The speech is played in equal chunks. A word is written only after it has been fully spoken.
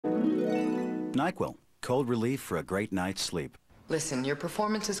NyQuil, cold relief for a great night's sleep. Listen, your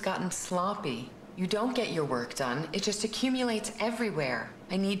performance has gotten sloppy. You don't get your work done. It just accumulates everywhere.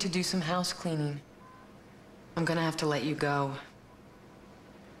 I need to do some house cleaning. I'm gonna have to let you go.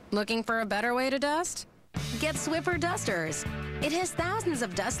 Looking for a better way to dust? Get Swiffer Dusters. It has thousands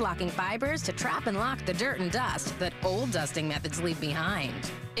of dust-locking fibers to trap and lock the dirt and dust that old dusting methods leave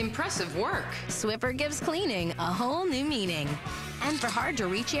behind. Impressive work. Swiffer gives cleaning a whole new meaning. And for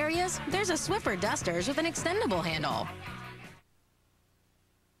hard-to-reach areas, there's a Swiffer Dusters with an extendable handle.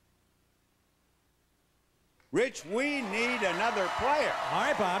 Rich, we need another player. All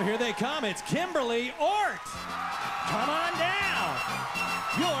right, Bob, here they come. It's Kimberly Ort. Come on down.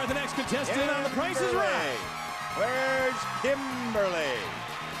 You're the next contestant on The Price is Right. Where's Kimberly?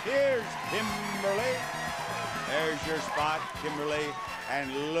 Here's Kimberly. There's your spot, Kimberly.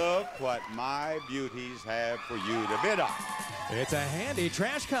 And look what my beauties have for you to bid on. It's a handy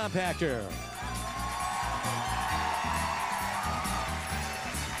trash compactor.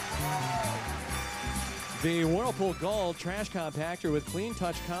 The Whirlpool Gold trash compactor with clean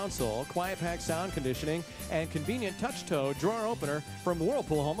touch console, quiet pack sound conditioning, and convenient touch toe drawer opener from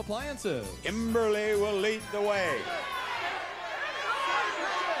Whirlpool Home Appliances. Kimberly will lead the way.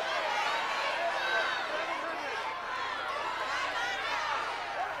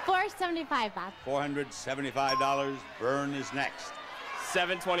 $475, Bob. $475. Vern is next.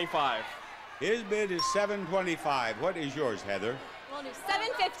 $725. His bid is $725. What is yours, Heather? We'll do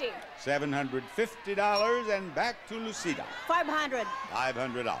 $750. $750, and back to Lucida. $500.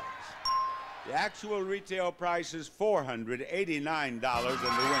 $500. The actual retail price is $489, and the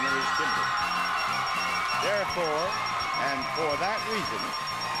winner is Kimberly. Therefore, and for that reason,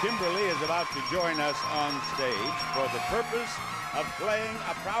 Kimberly is about to join us on stage for the purpose of playing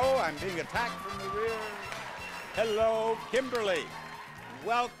a prow. I'm being attacked from the rear. Hello, Kimberly.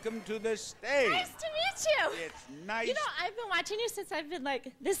 Welcome to the stage. Nice to meet you. It's nice. You know, I've been watching you since I've been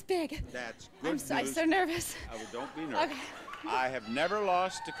like this big. That's good news. I'm so nervous. Oh, don't be nervous. Okay. I have never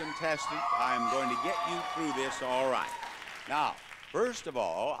lost a contestant. I'm going to get you through this all right. Now, first of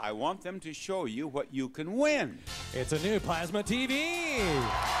all, I want them to show you what you can win. It's a new plasma TV.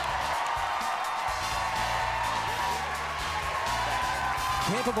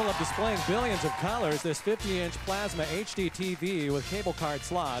 Capable of displaying billions of colors, this 50-inch plasma HD TV with cable card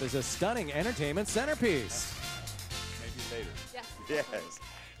slot is a stunning entertainment centerpiece. Maybe later. Yes. Yes.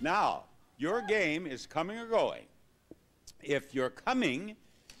 Now, your game is coming or going. If you're coming,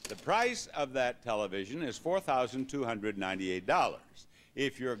 the price of that television is $4,298.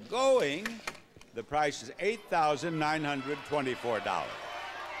 If you're going, the price is $8,924.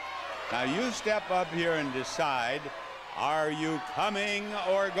 Now, you step up here and decide, are you coming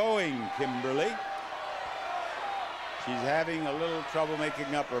or going, Kimberly? She's having a little trouble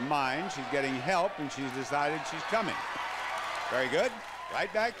making up her mind. She's getting help, and she's decided she's coming. Very good.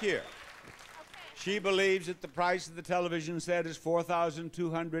 Right back here. She believes that the price of the television set is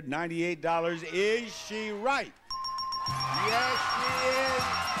 $4,298. Is she right? Yes, she is.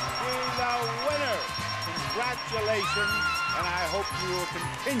 She's a winner. Congratulations, and I hope you will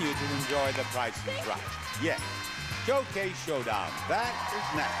continue to enjoy The Price is Right. Yes. Showcase Showdown. That is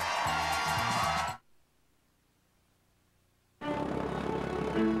next.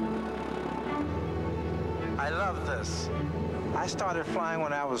 I love this. I started flying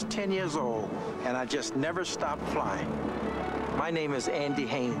when I was 10 years old, and I just never stopped flying. My name is Andy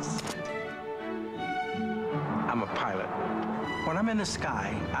Haynes. I'm a pilot. When I'm in the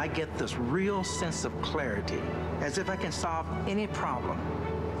sky, I get this real sense of clarity, as if I can solve any problem.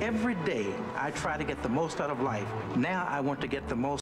 Every day, I try to get the most out of life. Now I want to get the most